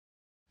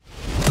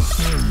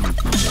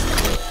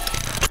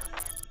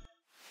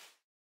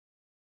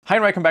Hi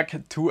and welcome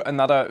back to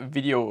another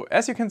video.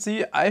 As you can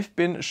see, I've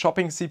been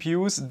shopping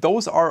CPUs.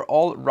 Those are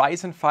all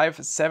Ryzen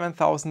 5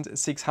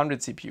 7600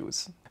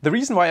 CPUs. The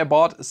reason why I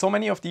bought so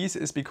many of these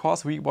is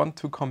because we want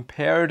to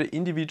compare the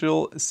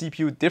individual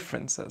CPU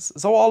differences.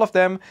 So all of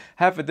them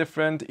have a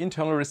different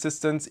internal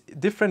resistance,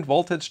 different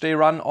voltage they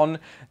run on,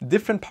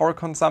 different power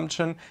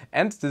consumption,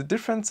 and the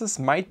differences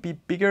might be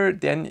bigger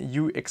than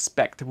you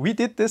expect. We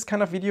did this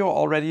kind of video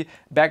already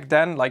back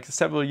then, like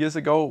several years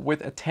ago,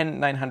 with a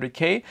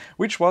 10900K,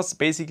 which was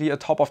basically a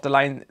top of the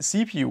line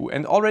CPU,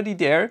 and already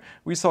there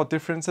we saw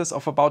differences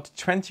of about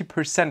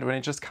 20% when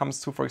it just comes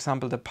to, for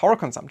example, the power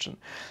consumption.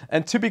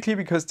 And typically,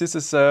 because this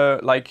is a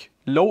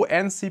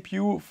low-end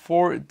CPU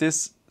for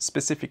this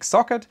specific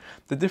socket,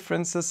 the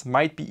differences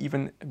might be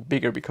even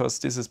bigger because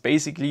this is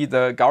basically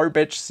the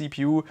garbage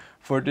CPU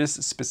for this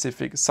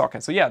specific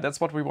socket. So yeah, that's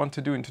what we want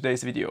to do in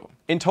today's video.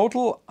 In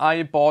total,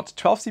 I bought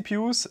 12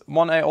 CPUs,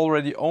 one I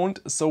already owned,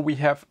 so we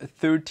have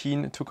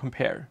 13 to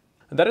compare.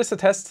 That is the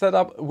test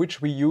setup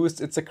which we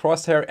used. It's a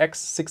Crosshair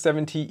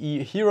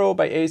X670E Hero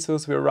by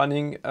ASUS. We're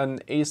running an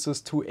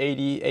ASUS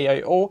 280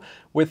 AIO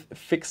with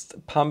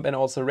fixed pump and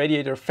also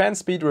radiator fan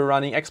speed. We're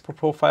running export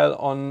profile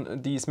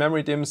on these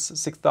memory DIMMs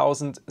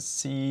 6000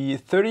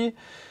 C30.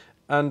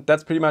 And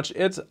that's pretty much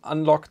it.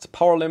 Unlocked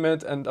power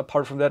limit, and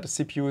apart from that, the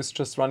CPU is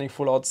just running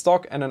full out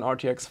stock and an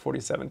RTX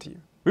 4070.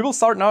 We will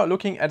start now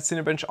looking at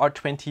Cinebench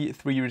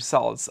R23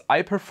 results.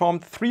 I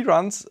performed 3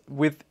 runs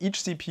with each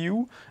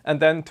CPU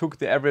and then took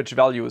the average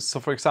values. So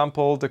for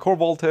example, the core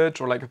voltage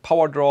or like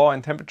power draw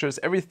and temperatures,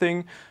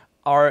 everything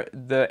are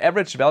the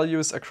average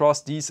values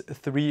across these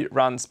 3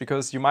 runs,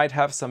 because you might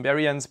have some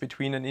variance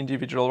between an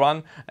individual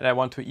run, and I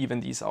want to even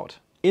these out.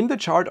 In the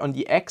chart on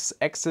the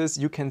x-axis,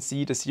 you can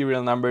see the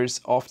serial numbers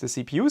of the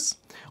CPUs.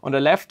 On the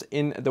left,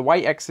 in the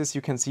y-axis,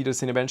 you can see the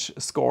Cinebench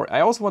score.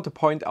 I also want to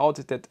point out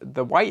that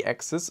the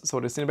y-axis,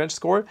 so the Cinebench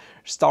score,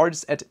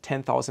 starts at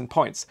 10,000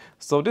 points.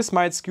 So this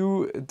might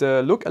skew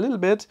the look a little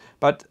bit,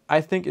 but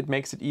I think it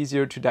makes it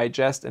easier to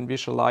digest and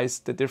visualize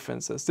the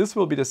differences. This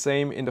will be the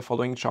same in the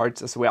following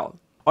charts as well.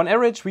 On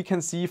average, we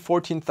can see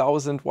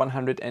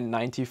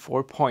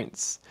 14,194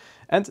 points.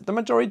 And the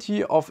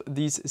majority of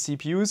these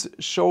CPUs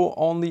show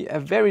only a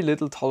very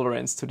little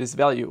tolerance to this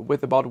value,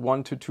 with about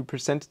 1 to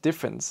 2%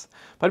 difference.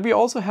 But we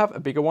also have a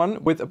bigger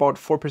one with about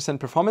 4%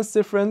 performance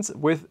difference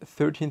with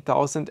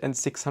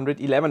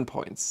 13,611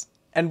 points.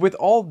 And with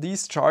all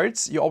these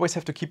charts, you always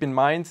have to keep in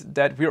mind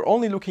that we're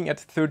only looking at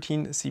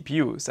 13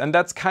 CPUs. And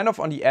that's kind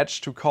of on the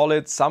edge to call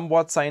it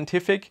somewhat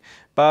scientific.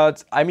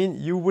 But I mean,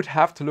 you would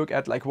have to look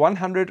at like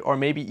 100 or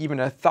maybe even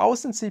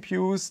 1,000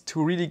 CPUs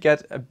to really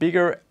get a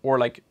bigger or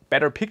like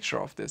better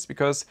picture of this,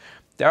 because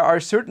there are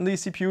certainly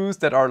CPUs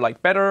that are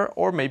like better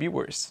or maybe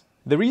worse.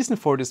 The reason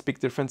for this big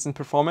difference in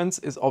performance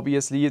is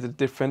obviously the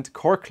different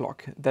core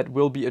clock that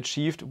will be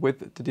achieved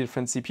with the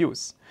different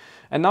CPUs.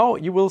 And now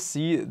you will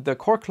see the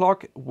core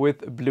clock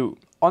with blue.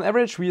 On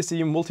average, we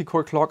see a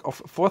multi-core clock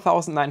of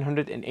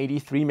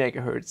 4,983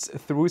 MHz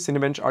through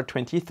Cinebench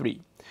R23.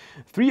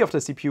 3 of the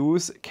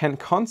CPUs can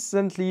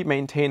constantly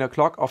maintain a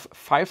clock of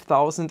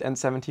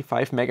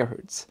 5,075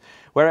 MHz,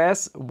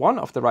 whereas one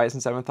of the Ryzen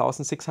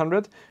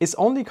 7600 is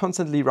only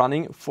constantly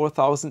running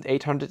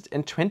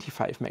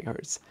 4,825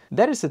 MHz.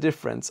 That is a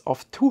difference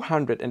of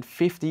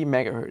 250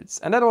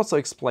 MHz, and that also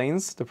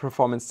explains the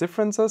performance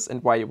differences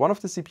and why one of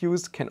the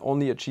CPUs can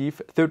only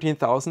achieve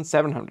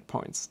 13,700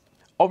 points.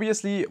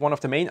 Obviously, one of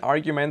the main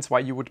arguments why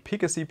you would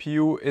pick a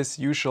CPU is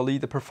usually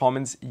the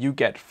performance you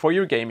get for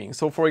your gaming.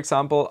 So for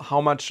example,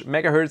 how much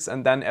megahertz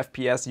and then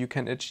FPS you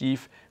can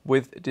achieve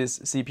with this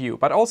CPU.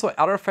 But also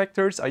other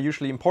factors are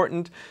usually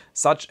important,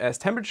 such as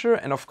temperature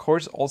and of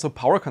course also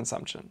power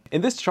consumption.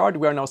 In this chart,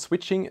 we are now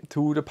switching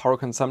to the power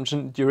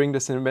consumption during the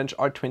Cinebench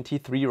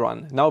R23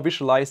 run, now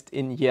visualized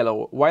in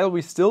yellow, while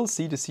we still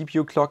see the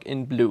CPU clock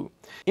in blue.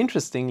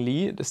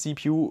 Interestingly, the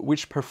CPU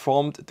which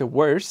performed the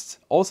worst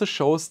also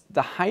shows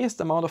the highest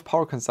amount of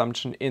power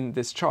consumption in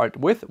this chart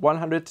with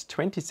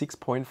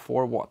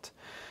 126.4 watt.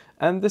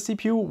 And the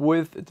CPU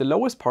with the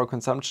lowest power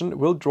consumption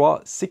will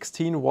draw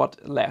 16 watt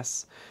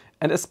less.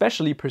 And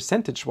especially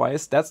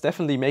percentage-wise, that's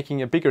definitely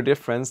making a bigger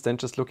difference than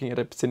just looking at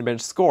a Cinebench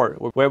score,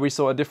 where we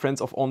saw a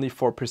difference of only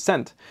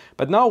 4%.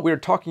 But now we're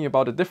talking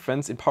about a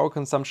difference in power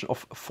consumption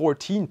of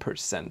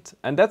 14%.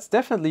 And that's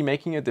definitely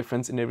making a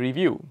difference in a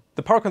review.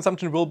 The power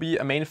consumption will be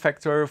a main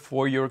factor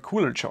for your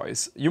cooler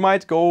choice. You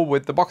might go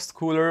with the boxed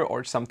cooler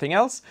or something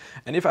else.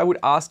 And if I would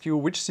ask you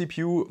which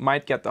CPU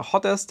might get the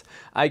hottest,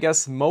 I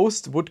guess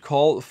most would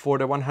call for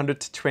the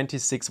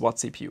 126 watt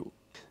CPU.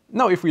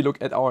 Now, if we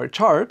look at our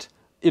chart,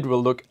 it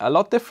will look a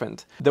lot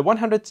different. The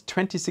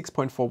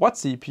 126.4 watt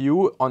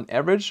CPU on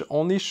average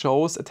only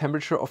shows a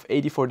temperature of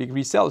 84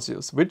 degrees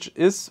Celsius, which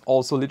is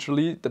also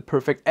literally the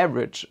perfect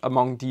average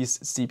among these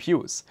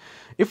CPUs.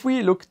 If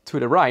we look to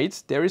the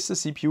right, there is a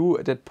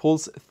CPU that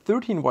pulls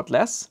 13 watt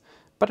less,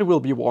 but it will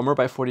be warmer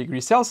by 4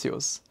 degrees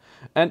Celsius.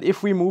 And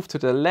if we move to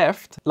the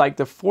left, like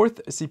the 4th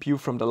CPU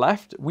from the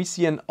left, we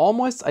see an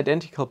almost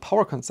identical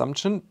power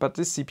consumption, but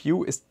this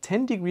CPU is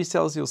 10 degrees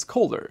Celsius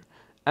colder.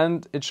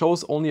 and it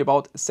shows only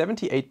about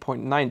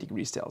 78.9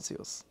 degrees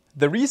Celsius.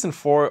 The reason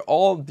for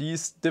all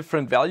these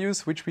different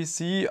values which we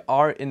see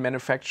are in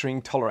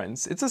manufacturing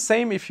tolerance. It's the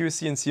same if you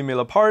CNC mill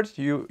a part,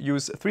 you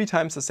use 3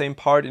 times the same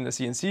part in a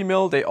CNC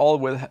mill, they all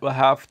will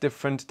have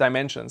different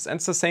dimensions. And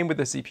it's the same with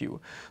the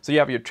CPU. So you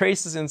have your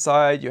traces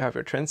inside, you have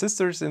your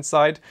transistors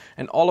inside,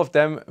 and all of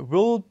them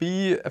will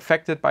be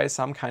affected by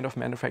some kind of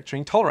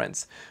manufacturing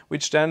tolerance,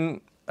 which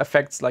then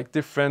affects like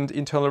different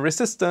internal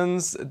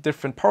resistance,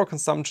 different power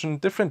consumption,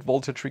 different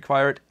voltage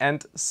required,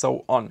 and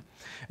so on.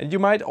 And you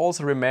might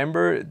also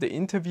remember the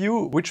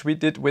interview which we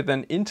did with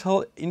an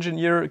Intel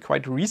engineer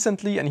quite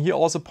recently, and he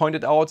also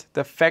pointed out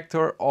the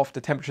factor of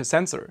the temperature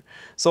sensor.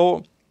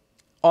 So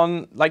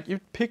on like you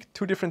pick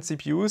 2 different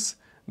CPUs,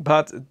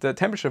 but the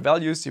temperature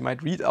values you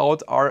might read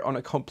out are on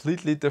a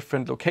completely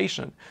different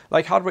location.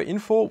 Like Hardware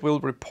Info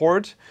will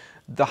report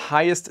the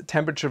highest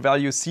temperature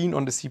value seen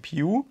on the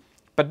CPU,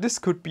 but this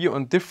could be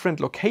on different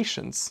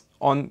locations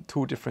on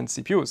 2 different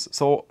CPUs.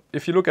 So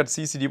if you look at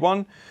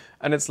CCD1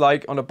 and it's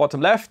like on the bottom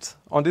left,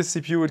 on this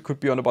CPU it could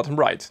be on the bottom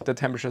right, the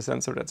temperature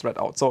sensor that's read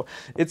out. So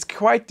it's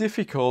quite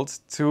difficult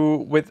to,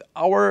 with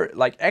our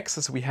like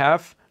access we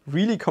have,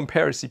 really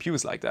compare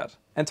CPUs like that.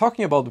 And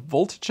talking about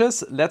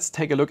voltages, let's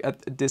take a look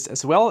at this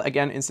as well,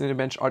 again in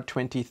Cinebench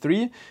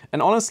R23.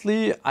 And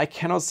honestly, I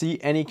cannot see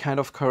any kind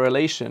of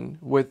correlation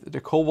with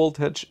the core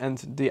voltage and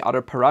the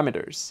other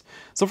parameters.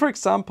 So for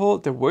example,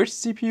 the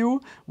worst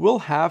CPU will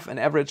have an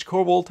average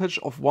core voltage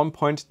of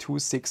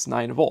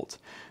 1.269 volt.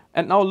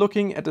 And now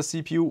looking at the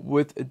CPU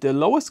with the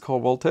lowest core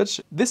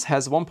voltage, this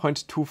has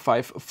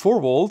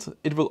 1.254 volt.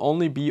 It will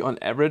only be on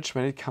average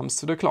when it comes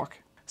to the clock.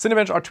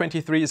 Cinebench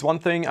R23 is one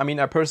thing. I mean,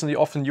 I personally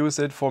often use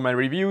it for my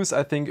reviews.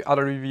 I think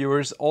other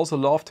reviewers also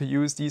love to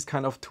use these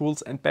kind of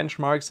tools and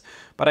benchmarks,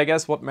 but I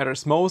guess what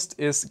matters most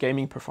is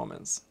gaming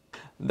performance.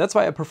 That's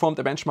why I performed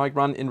a benchmark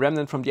run in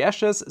Remnant from the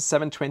Ashes,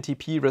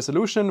 720p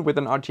resolution with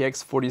an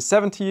RTX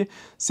 4070,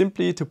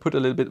 simply to put a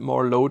little bit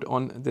more load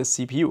on the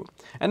CPU.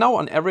 And now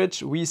on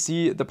average we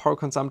see the power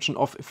consumption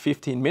of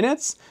 15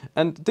 minutes,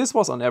 and this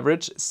was on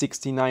average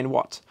 69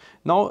 watt.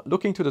 Now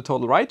looking to the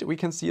total right, we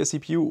can see a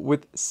CPU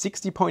with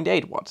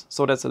 60.8 watt,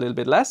 so that's a little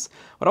bit less,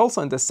 but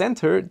also in the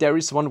center there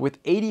is one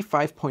with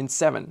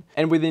 85.7.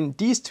 And within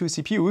these 2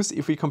 CPUs,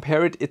 if we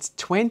compare it, it's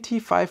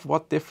 25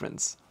 watt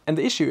difference. And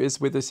the issue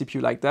is with a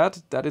CPU like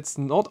that it's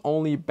not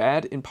only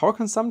bad in power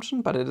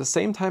consumption, but at the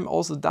same time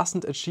also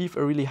doesn't achieve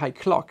a really high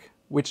clock,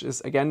 which is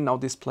again now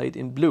displayed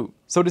in blue.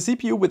 So the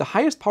CPU with the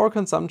highest power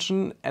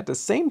consumption at the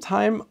same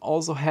time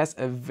also has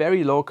a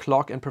very low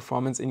clock and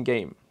performance in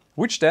game.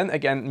 Which then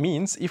again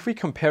means if we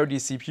compare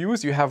these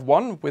CPUs, you have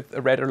one with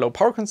a rather low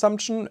power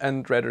consumption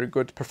and rather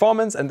good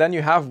performance, and then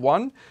you have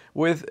one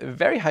with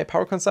very high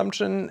power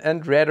consumption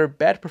and rather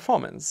bad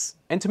performance.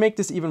 And to make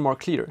this even more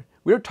clear,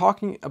 we're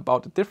talking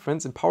about a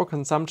difference in power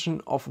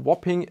consumption of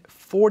whopping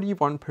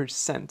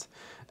 41%.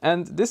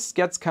 And this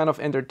gets kind of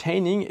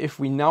entertaining if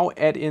we now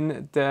add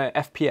in the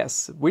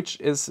FPS, which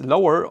is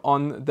lower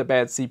on the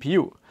bad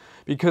CPU.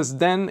 Because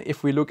then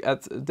if we look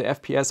at the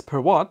FPS per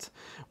watt,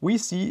 we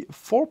see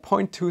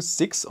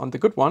 4.26 on the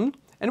good one,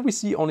 and we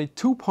see only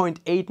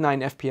 2.89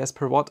 FPS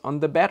per watt on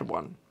the bad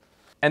one.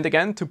 And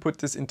again, to put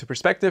this into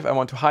perspective, I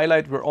want to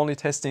highlight we're only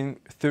testing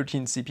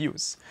 13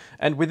 CPUs.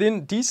 And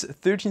within these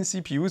 13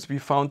 CPUs, we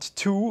found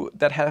 2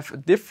 that have a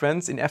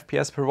difference in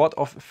FPS per watt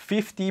of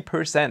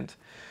 50%,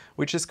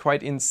 which is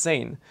quite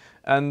insane.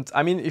 And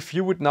I mean, if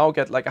you would now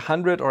get like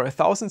 100 or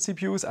 1,000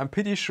 CPUs, I'm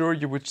pretty sure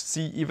you would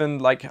see even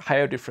like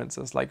higher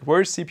differences, like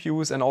worse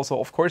CPUs and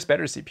also of course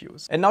better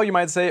CPUs. And now you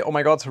might say, oh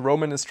my god,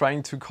 Roman is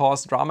trying to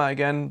cause drama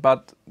again,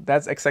 but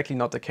that's exactly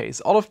not the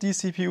case. All of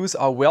these CPUs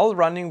are well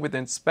running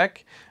within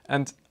spec,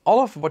 and all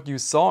of what you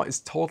saw is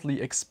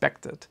totally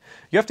expected.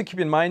 You have to keep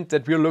in mind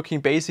that we're looking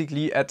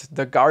basically at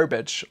the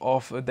garbage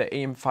of the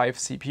AM5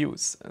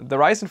 CPUs. The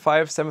Ryzen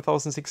 5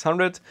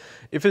 7600,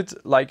 if it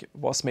like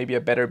was maybe a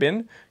better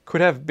bin,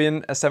 could have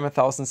been a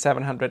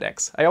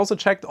 7700X. I also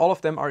checked all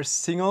of them are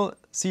single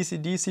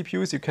CCD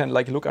CPUs. You can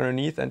like look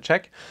underneath and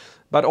check.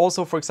 But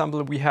also, for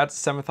example, we had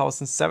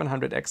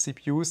 7700X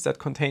CPUs that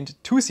contained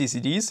 2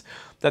 CCDs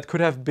that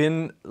could have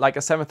been like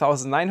a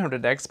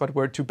 7900X but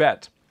were too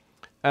bad.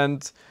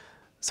 And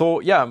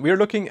so yeah, we're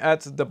looking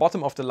at the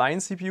bottom of the line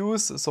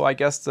CPUs. So I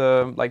guess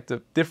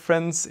the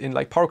difference in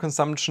like power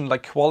consumption,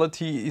 like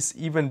quality is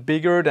even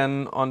bigger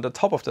than on the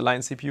top of the line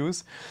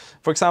CPUs.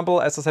 For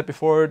example, as I said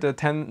before, the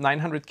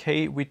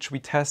 10900K, which we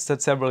tested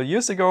several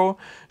years ago,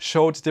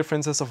 showed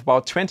differences of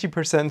about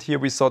 20%. Here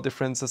we saw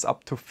differences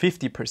up to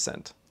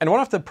 50%. And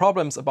one of the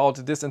problems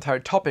about this entire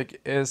topic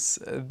is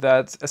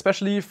that,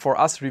 especially for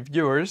us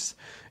reviewers,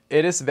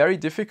 it is very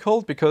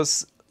difficult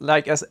because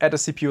like as at a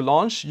CPU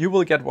launch, you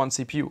will get one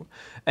CPU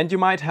and you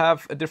might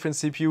have a different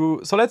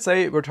CPU. So let's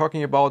say we're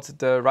talking about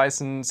the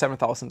Ryzen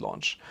 7000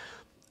 launch.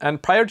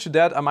 And prior to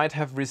that, I might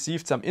have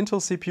received some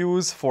Intel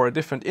CPUs for a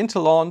different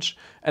Intel launch,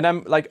 and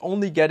I'm like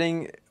only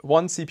getting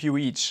one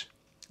CPU each.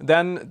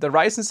 Then the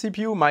Ryzen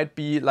CPU might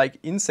be like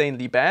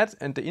insanely bad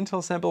and the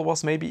Intel sample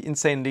was maybe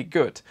insanely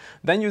good.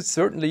 Then you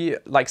certainly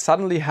like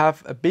suddenly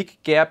have a big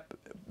gap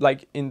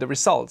like in the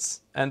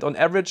results. And on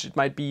average, it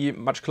might be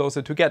much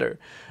closer together.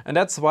 And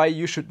that's why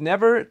you should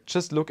never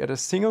just look at a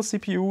single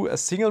CPU, a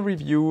single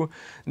review,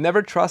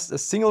 never trust a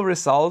single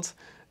result,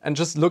 and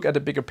just look at the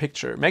bigger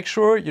picture. Make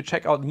sure you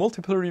check out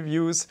multiple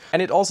reviews.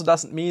 And it also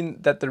doesn't mean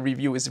that the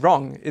review is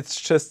wrong. It's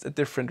just a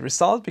different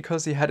result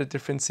because he had a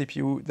different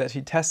CPU that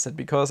he tested.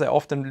 Because I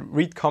often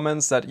read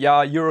comments that,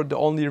 yeah, you're the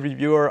only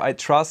reviewer I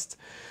trust.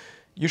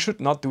 You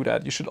should not do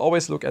that. You should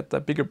always look at the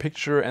bigger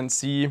picture and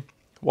see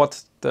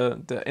what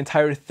the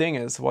entire thing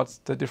is, what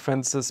the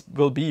differences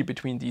will be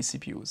between these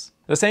CPUs.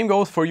 The same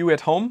goes for you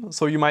at home.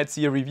 So you might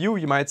see a review,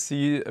 you might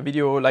see a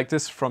video like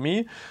this from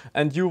me,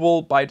 and you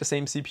will buy the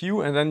same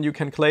CPU, and then you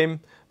can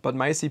claim, but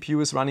my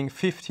CPU is running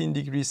 15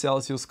 degrees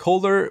Celsius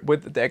colder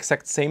with the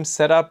exact same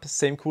setup,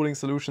 same cooling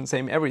solution,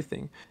 same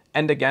everything.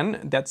 And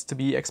again, that's to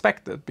be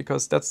expected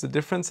because that's the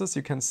differences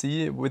you can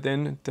see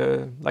within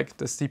the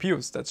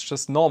CPUs. That's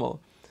just normal.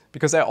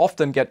 Because I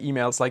often get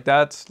emails like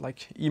that,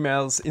 like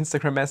emails,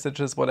 Instagram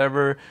messages,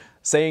 whatever,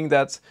 saying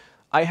that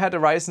I had a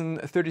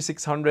Ryzen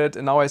 3600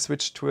 and now I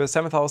switched to a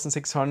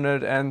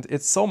 7600 and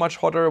it's so much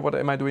hotter, what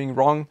am I doing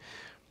wrong?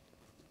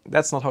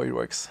 That's not how it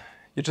works.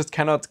 You just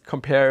cannot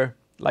compare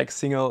like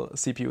single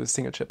CPUs,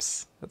 single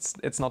chips.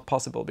 It's not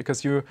possible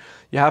because you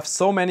have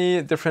so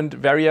many different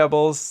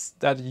variables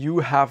that you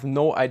have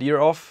no idea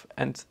of,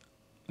 and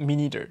me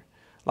neither.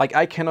 Like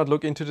I cannot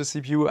look into the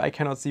CPU, I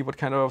cannot see what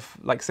kind of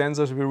like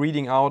sensors we're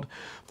reading out.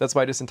 That's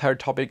why this entire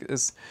topic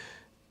is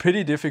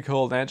pretty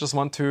difficult. And I just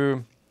want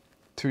to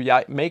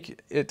make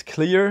it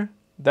clear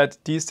that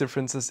these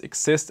differences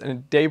exist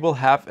and they will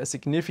have a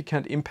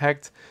significant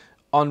impact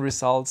on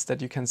results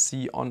that you can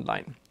see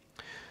online.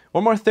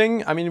 One more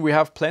thing, I mean, we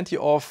have plenty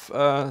of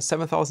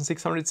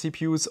 7600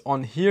 CPUs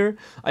on here.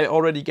 I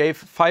already gave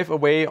 5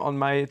 away on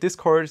my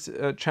Discord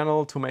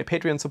channel to my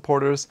Patreon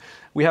supporters.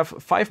 We have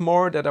 5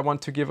 more that I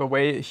want to give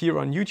away here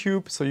on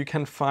YouTube. So you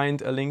can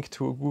find a link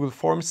to Google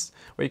Forms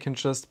where you can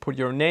just put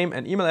your name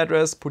and email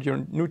address, put your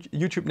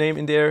YouTube name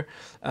in there,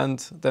 and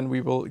then we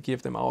will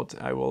give them out.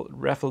 I will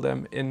raffle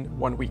them in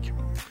 1 week.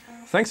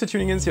 Thanks for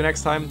tuning in. See you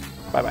next time.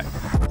 Bye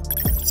bye.